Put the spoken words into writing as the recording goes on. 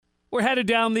We're headed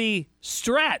down the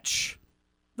stretch,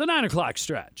 the 9 o'clock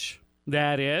stretch.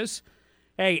 That is,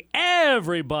 hey,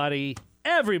 everybody's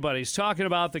talking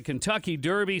about the Kentucky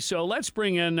Derby, so let's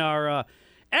bring in our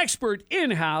expert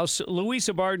in-house,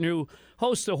 Louisa Barton, who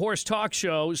hosts the Horse Talk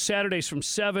Show Saturdays from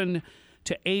 7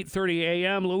 to 8:30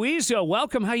 a.m. Louisa,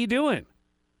 welcome. How you doing?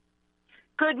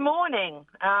 Good morning.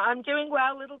 I'm doing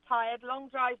well, a little tired. Long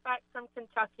drive back from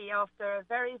Kentucky after a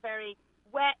very, very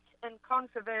wet and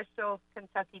controversial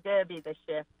Kentucky Derby this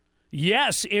year.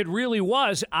 Yes, it really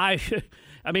was. I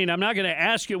mean, I'm not going to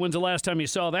ask you when's the last time you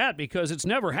saw that because it's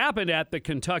never happened at the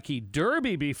Kentucky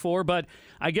Derby before, but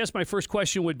I guess my first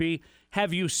question would be,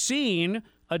 have you seen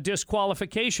a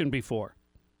disqualification before?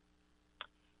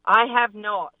 I have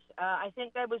not. I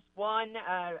think there was one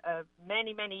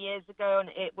many, many years ago, and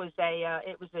it was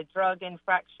a drug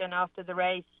infraction after the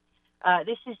race.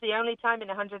 This is the only time in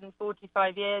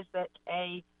 145 years that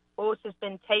a horse has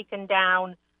been taken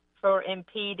down for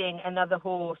impeding another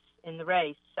horse in the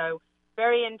race. So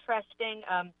very interesting.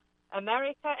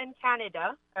 America and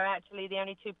Canada are actually the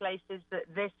only two places that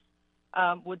this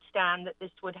would stand, that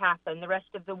this would happen. The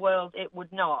rest of the world, it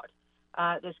would not.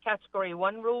 There's Category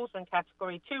 1 rules and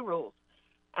Category 2 rules.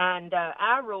 And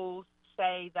our rules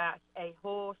say that a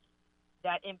horse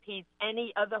that impedes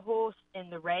any other horse in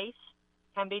the race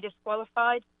can be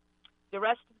disqualified. The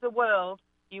rest of the world,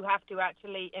 you have to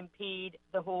actually impede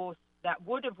the horse that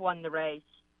would have won the race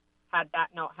had that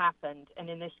not happened. And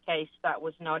in this case, that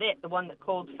was not it. The one that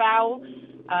called foul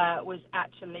was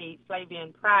actually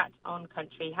Flavian Pratt on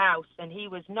Country House, and he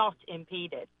was not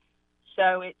impeded.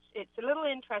 So it's a little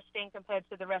interesting compared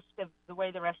to the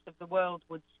way the rest of the world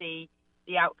would see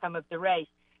the outcome of the race.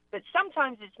 But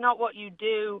sometimes it's not what you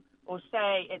do or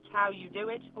say, it's how you do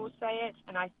it or say it.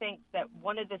 And I think that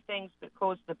one of the things that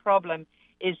caused the problem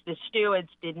is the stewards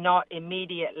did not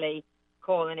immediately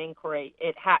call an inquiry.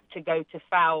 It had to go to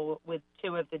foul with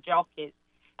two of the jockeys.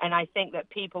 And I think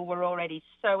that people were already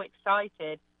so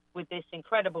excited with this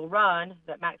incredible run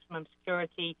that Maximum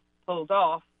Security pulled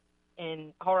off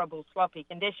in horrible, sloppy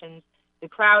conditions. The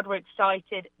crowd were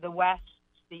excited. The West,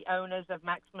 the owners of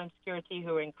Maximum Security,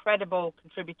 who are incredible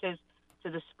contributors to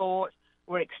the sport,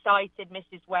 were excited.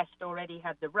 Mrs. West already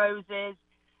had the roses.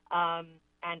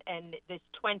 And this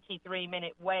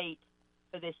 23-minute wait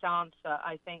for this answer,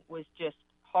 I think, was just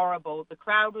horrible. The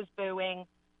crowd was booing.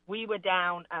 We were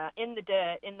down in the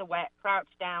dirt, in the wet,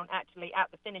 crouched down actually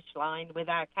at the finish line with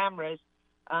our cameras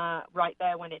right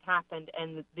there when it happened.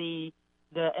 And the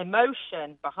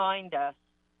emotion behind us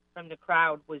from the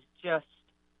crowd was just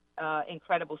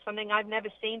incredible. Something I've never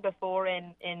seen before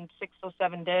in 6 or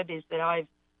 7 derbies that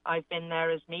I've been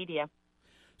there as media.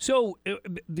 So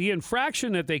the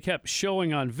infraction that they kept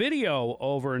showing on video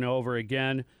over and over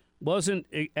again wasn't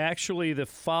actually the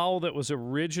foul that was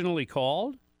originally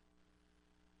called?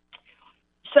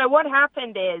 So what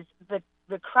happened is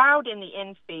the crowd in the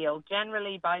infield,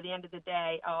 generally by the end of the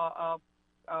day, are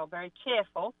very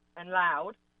cheerful and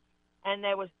loud, and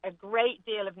there was a great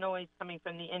deal of noise coming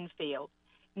from the infield.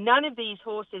 None of these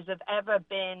horses have ever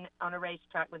been on a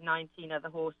racetrack with 19 other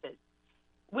horses.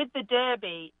 With the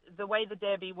Derby, the way the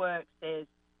Derby works is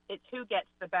it's who gets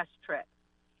the best trip.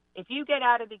 If you get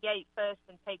out of the gate first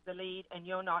and take the lead and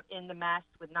you're not in the mess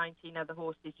with 19 other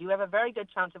horses, you have a very good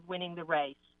chance of winning the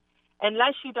race,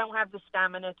 unless you don't have the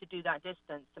stamina to do that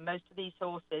distance. And most of these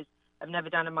horses have never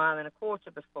done 1.25 miles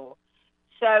before.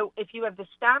 So if you have the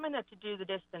stamina to do the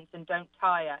distance and don't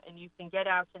tire, and you can get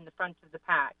out in the front of the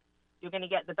pack, you're going to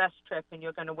get the best trip and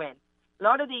you're going to win. A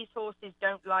lot of these horses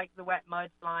don't like the wet mud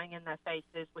flying in their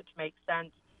faces, which makes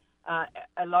sense.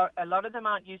 A lot of them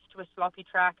aren't used to a sloppy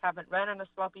track, haven't run on a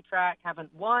sloppy track,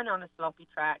 haven't won on a sloppy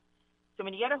track. So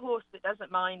when you get a horse that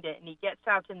doesn't mind it and he gets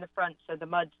out in the front so the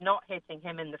mud's not hitting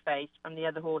him in the face from the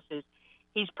other horses,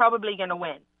 he's probably going to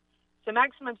win. So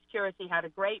Maximum Security had a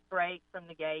great break from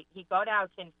the gate. He got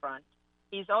out in front.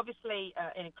 He's obviously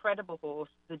an incredible horse.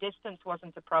 The distance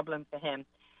wasn't a problem for him.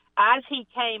 As he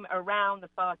came around the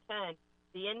far turn,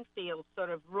 the infield sort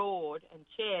of roared and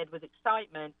cheered with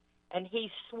excitement, and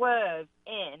he swerved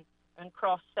in and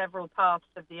crossed several paths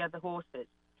of the other horses.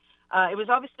 It was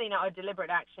obviously not a deliberate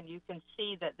action. You can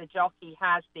see that the jockey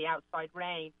has the outside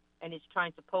rein and is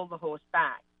trying to pull the horse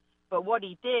back. But what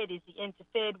he did is he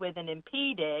interfered with and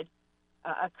impeded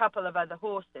a couple of other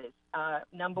horses.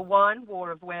 Number 1,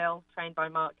 War of Will, trained by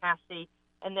Mark Cassey,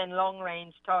 and then Long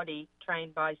Range Toddy,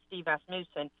 trained by Steve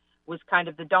Asmussen, was kind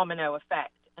of the domino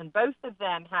effect. And both of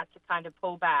them had to kind of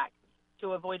pull back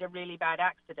to avoid a really bad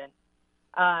accident.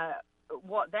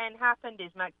 What then happened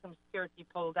is Maximum Security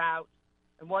pulled out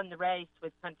and won the race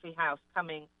with Country House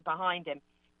coming behind him.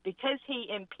 Because he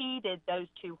impeded those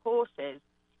two horses,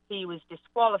 he was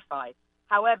disqualified.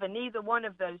 However, neither one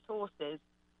of those horses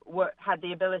had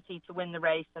the ability to win the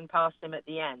race and pass him at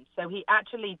the end. So he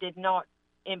actually did not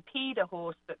impede a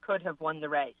horse that could have won the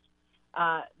race.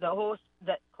 The horse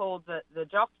that called the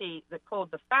jockey that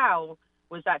called the foul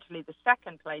was actually the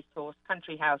second place horse,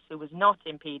 Country House, who was not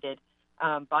impeded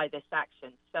by this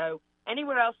action. So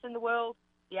anywhere else in the world,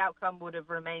 the outcome would have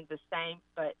remained the same.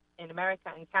 But in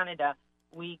America and Canada,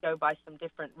 we go by some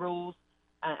different rules.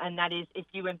 And that is, if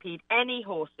you impede any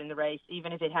horse in the race,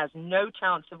 even if it has no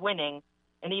chance of winning,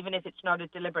 and even if it's not a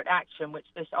deliberate action, which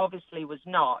this obviously was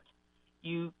not,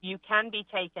 you can be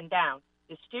taken down.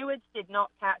 The stewards did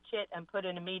not catch it and put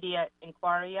an immediate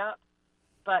inquiry up,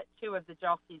 but two of the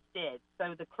jockeys did.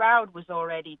 So the crowd was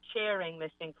already cheering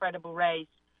this incredible race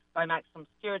by Maximum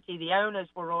Security. The owners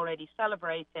were already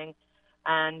celebrating,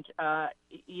 and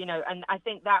and I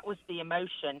think that was the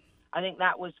emotion. I think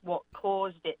that was what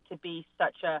caused it to be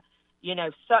such a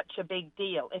big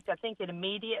deal. If I think it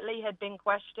immediately had been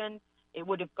questioned, it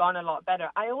would have gone a lot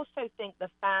better. I also think the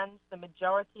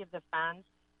majority of the fans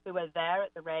who are there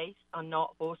at the race are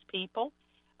not horse people.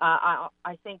 I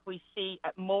think we see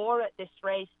more at this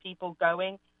race people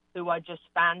going who are just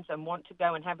fans and want to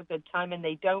go and have a good time, and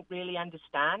they don't really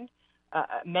understand.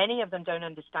 Many of them don't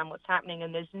understand what's happening,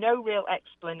 and there's no real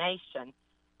explanation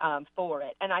for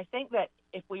it. And I think that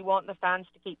if we want the fans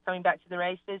to keep coming back to the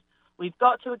races, we've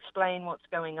got to explain what's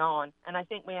going on. And I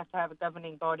think we have to have a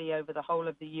governing body over the whole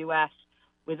of the U.S.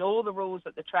 with all the rules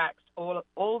at the tracks, all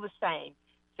the same,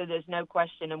 so there's no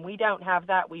question. And we don't have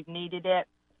that. We've needed it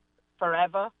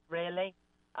forever, really.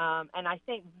 And I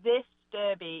think this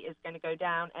Derby is going to go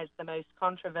down as the most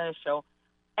controversial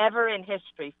ever in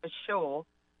history, for sure.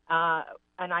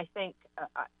 And I think,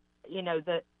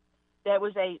 that there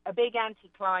was a big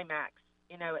anticlimax,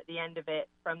 at the end of it,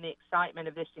 from the excitement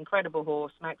of this incredible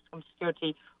horse, Maximum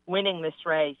Security, winning this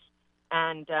race,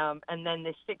 and then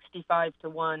this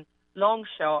 65-1 long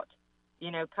shot,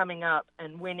 coming up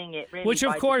and winning it really which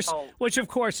of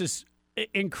course is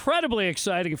incredibly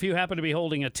exciting if you happen to be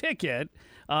holding a ticket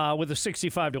with a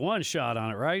 65-1 shot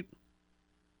on it, right?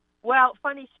 Well,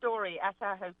 funny story. At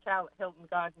our hotel at Hilton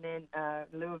Garden in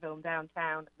Louisville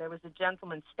downtown, there was a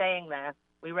gentleman staying there.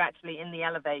 We were actually in the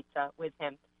elevator with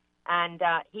him. And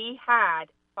he had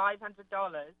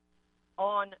 $500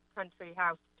 on Country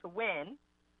House to win.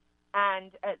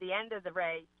 And at the end of the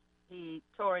race, he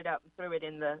tore it up and threw it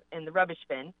in the rubbish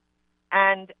bin.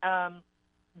 And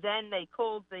then they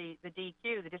called the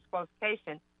DQ, the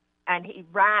disqualification, and he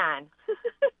ran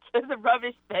to the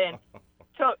rubbish bin,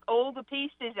 took all the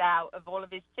pieces out of all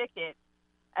of his tickets,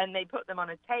 and they put them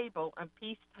on a table and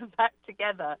pieced them back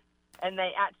together. And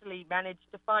they actually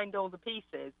managed to find all the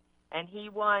pieces. And he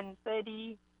won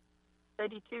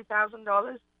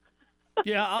 $32,000.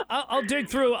 Yeah, I'll dig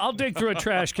through a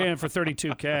trash can for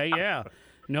 $32K. Yeah,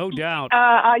 no doubt.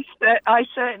 I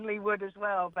certainly would as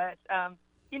well. But I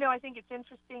think it's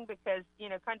interesting because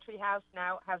Country House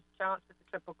now has a chance at the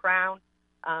Triple Crown.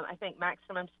 I think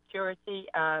Maximum Security.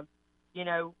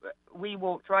 We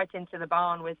walked right into the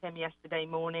barn with him yesterday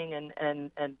morning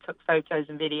and took photos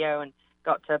and video and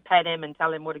got to pet him and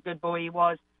tell him what a good boy he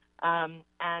was.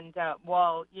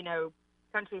 While,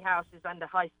 Country House is under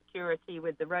high security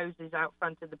with the roses out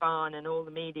front of the barn and all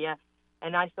the media.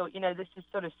 And I thought, this is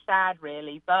sort of sad,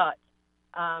 really. But,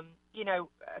 a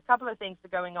couple of things are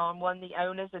going on. One, the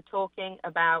owners are talking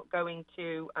about going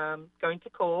to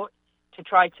court to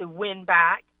try to win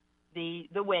back the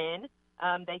win.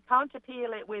 They can't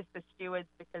appeal it with the stewards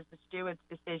because the stewards'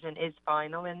 decision is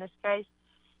final in this case.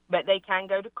 But they can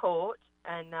go to court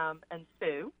and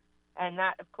sue. And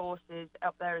that, of course, is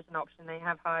up there as an option. They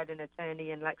have hired an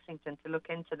attorney in Lexington to look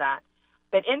into that.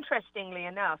 But interestingly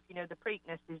enough, the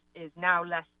Preakness is now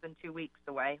less than 2 weeks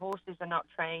away. Horses are not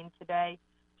trained today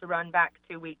to run back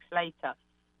 2 weeks later.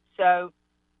 So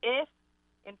if,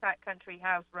 in fact, Country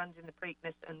House runs in the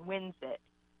Preakness and wins it,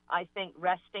 I think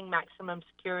resting Maximum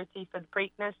Security for the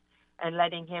Preakness and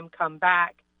letting him come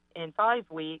back in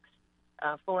 5 weeks,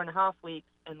 4.5 weeks,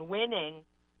 and winning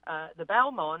the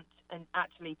Belmont and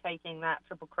actually taking that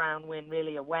Triple Crown win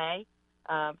really away,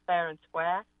 fair and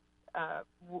square,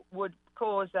 would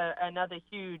cause another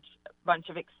huge bunch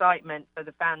of excitement for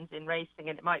the fans in racing,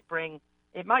 and it might bring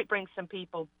some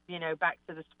people, back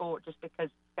to the sport just because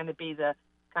it's going to be the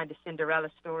kind of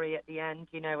Cinderella story at the end,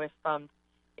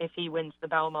 if he wins the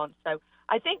Belmont. So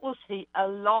I think we'll see a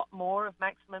lot more of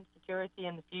Maximum Security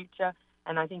in the future,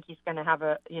 and I think he's going to have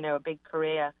a big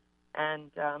career.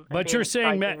 But you're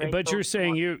saying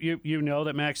you know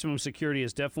that Maximum Security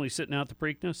is definitely sitting out the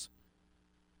Preakness?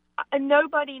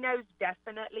 Nobody knows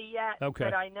definitely yet. Okay.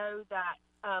 But I know that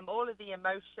all of the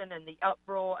emotion and the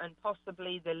uproar and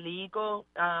possibly the legal,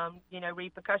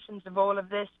 repercussions of all of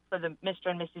this for the Mr.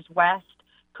 and Mrs. West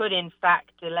could in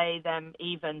fact delay them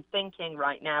even thinking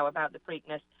right now about the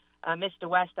Preakness. Mr.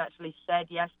 West actually said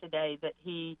yesterday that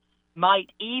he might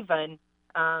even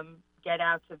get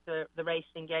out of the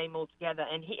racing game altogether,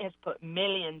 and he has put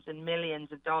millions and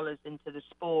millions of dollars into the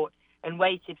sport and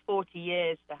waited 40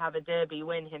 years to have a Derby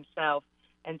win himself,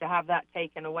 and to have that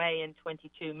taken away in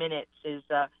 22 minutes is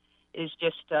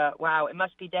just wow. It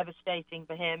must be devastating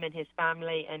for him and his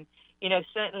family. And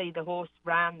certainly the horse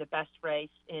ran the best race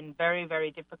in very,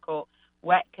 very difficult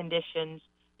wet conditions.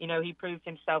 He proved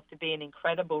himself to be an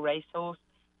incredible racehorse.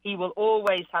 He will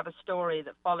always have a story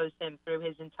that follows him through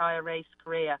his entire race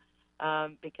career,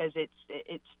 because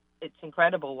it's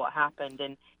incredible what happened.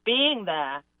 And being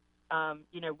there,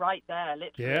 right there,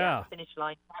 literally at the finish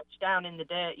line, crouched down in the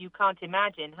dirt, you can't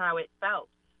imagine how it felt.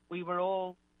 We were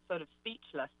all sort of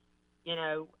speechless,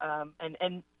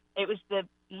 and it was the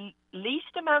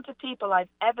least amount of people I've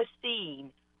ever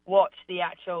seen watch the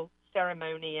actual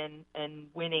ceremony and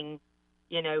winning,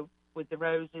 with the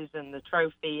roses and the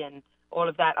trophy and all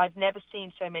of that. I've never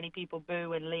seen so many people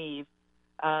boo and leave,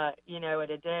 at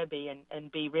a Derby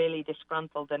and be really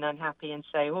disgruntled and unhappy and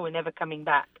say, "Oh, we're never coming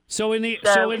back." So in the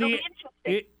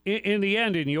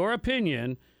end, in your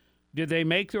opinion, did they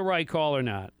make the right call or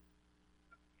not?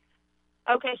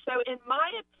 Okay, so in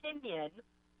my opinion,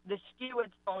 the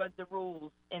stewards followed the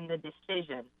rules in the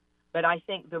decision, but I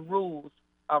think the rules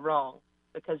are wrong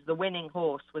because the winning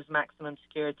horse was Maximum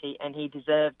Security and he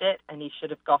deserved it and he should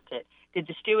have got it. Did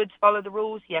the stewards follow the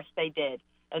rules? Yes, they did.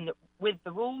 And with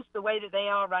the rules the way that they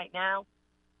are right now,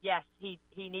 yes, he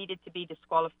needed to be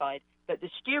disqualified. But the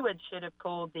stewards should have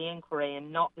called the inquiry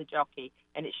and not the jockey,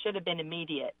 and it should have been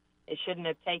immediate. It shouldn't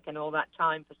have taken all that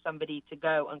time for somebody to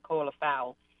go and call a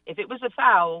foul. If it was a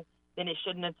foul, then it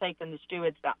shouldn't have taken the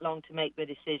stewards that long to make the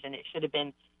decision. It should have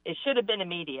been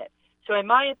immediate. So in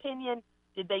my opinion,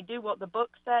 did they do what the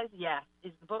book says? Yes.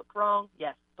 Is the book wrong?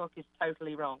 Yes. The book is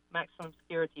totally wrong. Maximum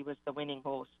Security was the winning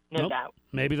horse, no doubt.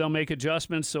 Maybe they'll make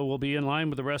adjustments so we'll be in line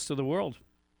with the rest of the world.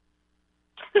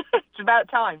 It's about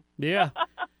time. Yeah.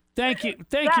 Thank you.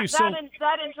 That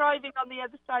and driving on the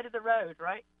other side of the road,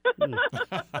 right?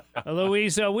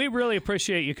 Louisa, we really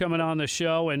appreciate you coming on the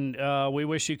show, and we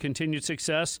wish you continued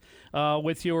success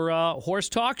with your horse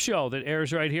talk show that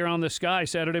airs right here on the Sky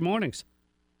Saturday mornings.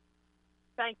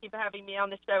 Thank you for having me on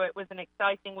the show. It was an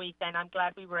exciting weekend. I'm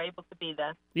glad we were able to be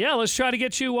there. Yeah, let's try to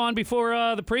get you on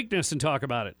before the Preakness and talk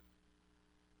about it.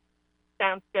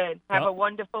 Sounds good. Have a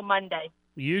wonderful Monday.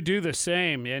 You do the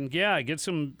same, and get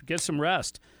some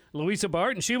rest. Louisa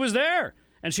Barton, she was there,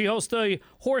 and she hosts the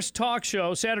Horse Talk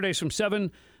Show Saturdays from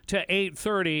 7 to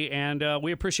 8:30, and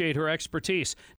we appreciate her expertise.